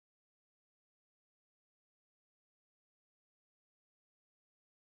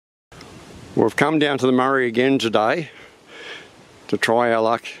We've come down to the Murray again today to try our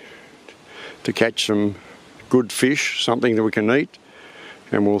luck to catch some good fish, something that we can eat,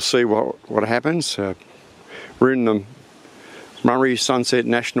 and we'll see what happens. We're in the Murray Sunset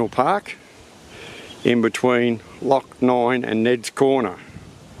National Park in between Lock 9 and Neds Corner.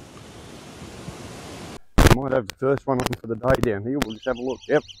 Might have the first one on for the day down here. We'll just have a look.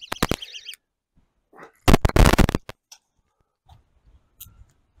 Yep.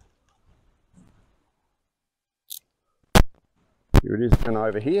 Here it is, and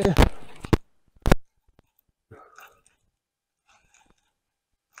over here.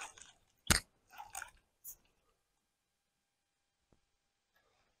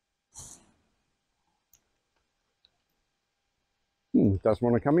 Doesn't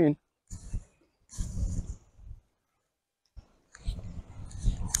want to come in.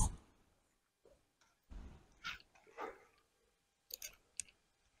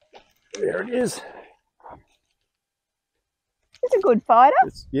 There it is. It's a good fighter.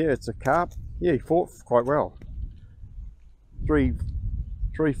 It's a carp. Yeah, he fought quite well.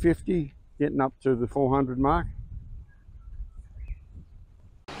 350, getting up to the 400 mark.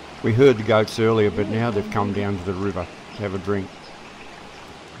 We heard the goats earlier, but now they've come down to the river to have a drink.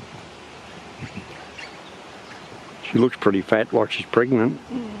 She looks pretty fat like she's pregnant.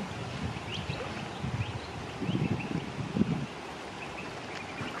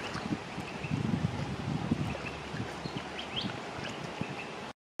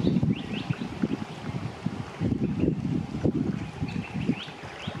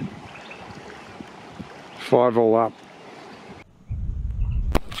 Five all up.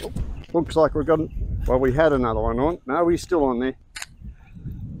 Looks like we've got, well, we had another one on. No, he's still on there.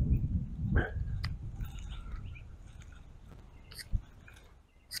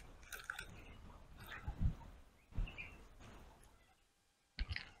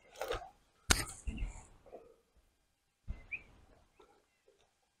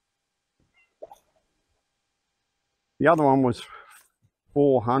 The other one was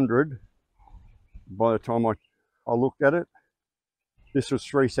 400 by the time I looked at it. This was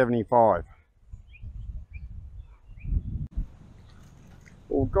 375.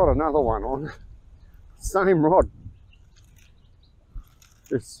 Well, we've got another one on. Same rod.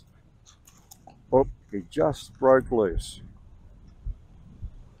 Oh, he just broke loose.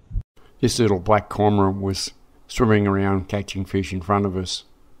 This little black cormorant was swimming around catching fish in front of us.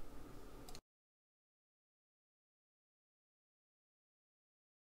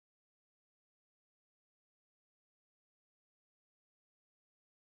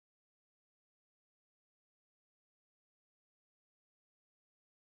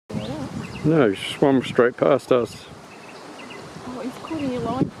 No, he swam straight past us. Oh, he's caught in your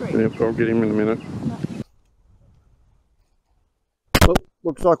line creek. Yep, I'll get him in a minute. No. Well,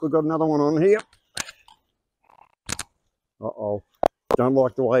 looks like we've got another one on here. Uh-oh. Don't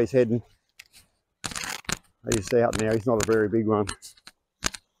like the way he's heading. He's out now. He's not a very big one.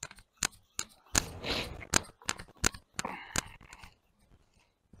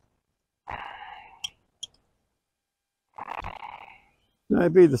 No,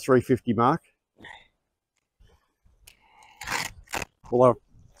 it'd be the 350 mark. Well,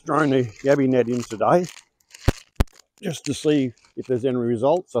 I've thrown the yabby net in today just to see if there's any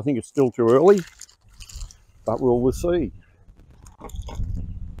results. I think it's still too early, but we'll see.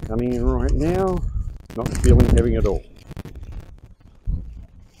 Coming in right now, not feeling heavy at all.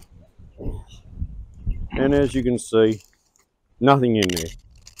 And as you can see, nothing in there.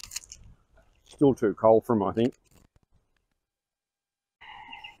 Still too cold for him, I think.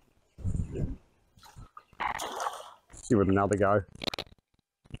 Give it another go.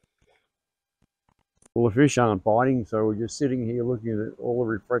 Well, the fish aren't biting, so we're just sitting here looking at all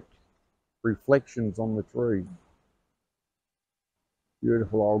the reflections on the tree.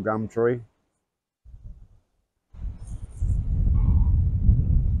 Beautiful old gum tree.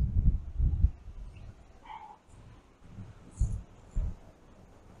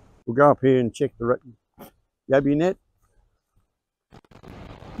 We'll go up here and check the yabby net.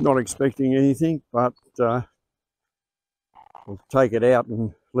 Not expecting anything, but we'll take it out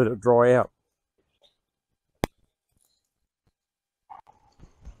and let it dry out.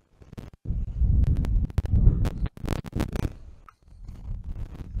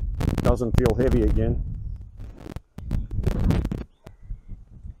 Doesn't feel heavy again.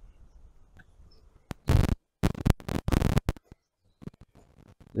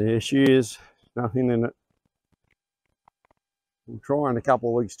 There she is, nothing in it. We'll try in a couple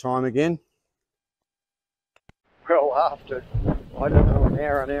of weeks' time again. Well, after, I don't know, an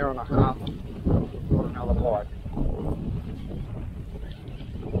hour and a half, got another bite.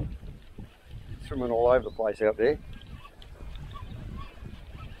 swimming all over the place out there.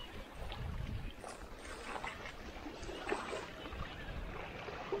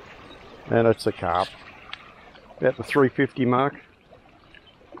 And it's a carp, about the 350 mark.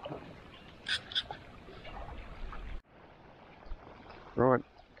 Right,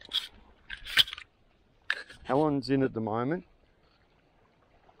 Helen's in at the moment.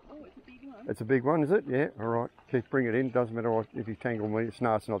 Oh, it's a big one. It's a big one, is it? Yeah, all right. Keith, bring it in. Doesn't matter what, if you tangle me. It's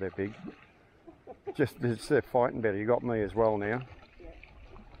not that big. Just it's fighting better. You got me as well now. Yeah.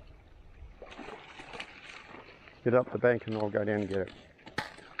 Get up the bank and I'll go down and get it.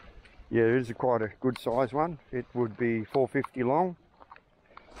 Yeah, it is quite a good size one. It would be 450 long.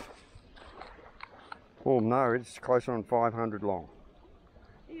 Oh no, it's closer on 500 long.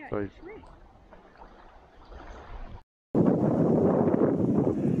 Yeah, So,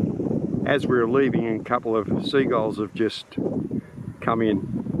 as we were leaving, a couple of seagulls have just come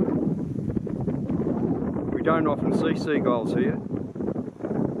in. We don't often see seagulls here.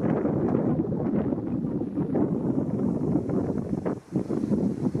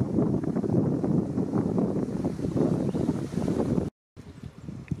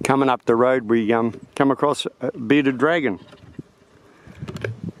 Coming up the road, we come across a bearded dragon.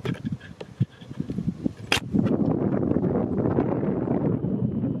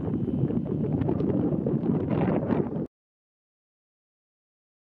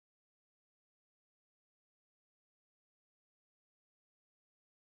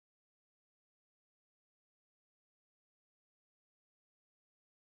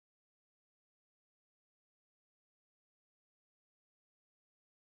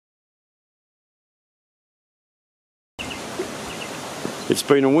 It's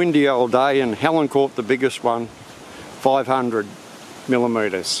been a windy old day and Helen caught the biggest one, 500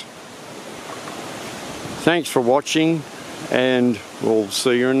 millimetres. Thanks for watching and we'll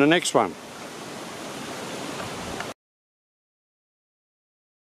see you in the next one.